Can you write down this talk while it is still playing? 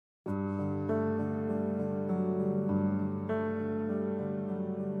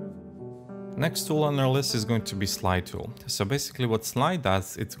Next tool on our list is going to be slide tool. So basically what slide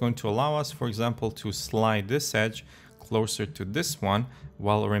does, it's going to allow us, for example, to slide this edge closer to this one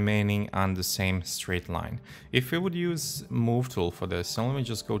while remaining on the same straight line. If we would use move tool for this, so let me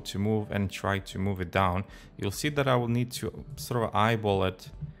just go to move and try to move it down, you'll see that I will need to sort of eyeball it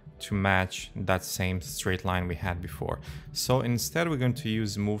to match that same straight line we had before. So instead we're going to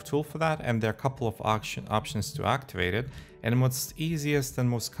use move tool for that, and there are a couple of options to activate it. And what's easiest and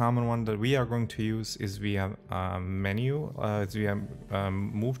most common one that we are going to use is via menu,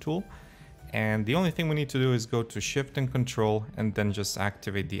 move tool. And the only thing we need to do is go to shift and control and then just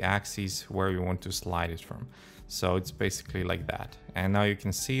activate the axes where we want to slide it from. So it's basically like that. And now you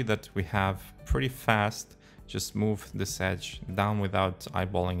can see that we have pretty fast just move this edge down without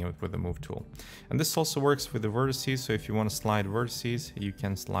eyeballing it with the move tool. And this also works with the vertices. So if you want to slide vertices, you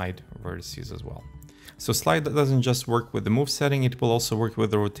can slide vertices as well. So slide doesn't just work with the move setting, it will also work with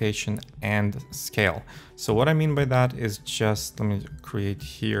the rotation and scale. So what I mean by that is just, let me create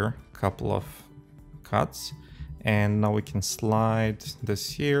here a couple of cuts. And now we can slide this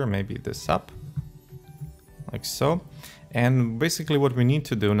here, maybe this up, like so. And basically what we need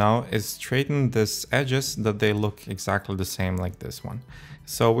to do now is straighten these edges that they look exactly the same like this one.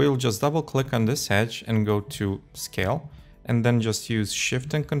 So we'll just double click on this edge and go to scale, and then just use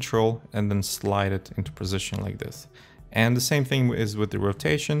shift and control and then slide it into position like this. And the same thing is with the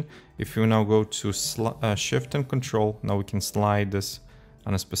rotation. If you now go to shift and control, now we can slide this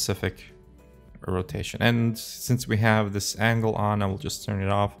on a specific rotation. And since we have this angle on, I will just turn it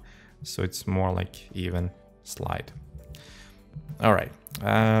off so it's more like even slide. All right,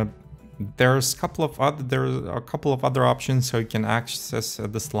 there's a couple of other options so you can access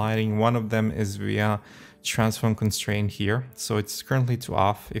the sliding. One of them is via transform constraint here. So it's currently to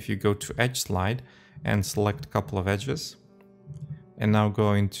off. If you go to edge slide and select a couple of edges and now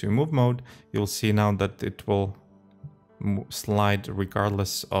go into move mode, you'll see now that it will slide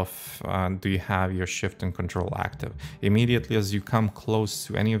regardless of do you have your shift and control active. Immediately as you come close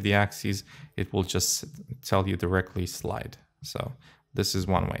to any of the axes, it will just tell you directly slide. So this is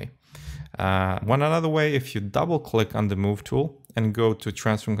one way. Another way, if you double click on the move tool and go to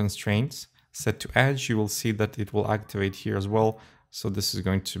transform constraints, set to edge, you will see that it will activate here as well. So this is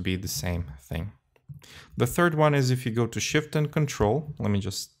going to be the same thing. The third one is if you go to shift and control, let me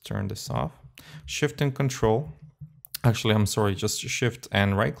just turn this off. Shift and control, actually, I'm sorry, just shift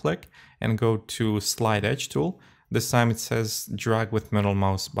and right click and go to slide edge tool. This time it says drag with middle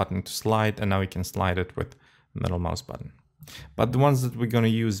mouse button to slide, and now we can slide it with middle mouse button. But the ones that we're going to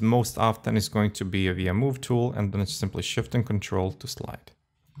use most often is going to be via move tool, and then it's simply shift and control to slide.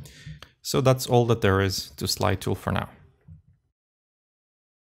 So that's all that there is to slide tool for now.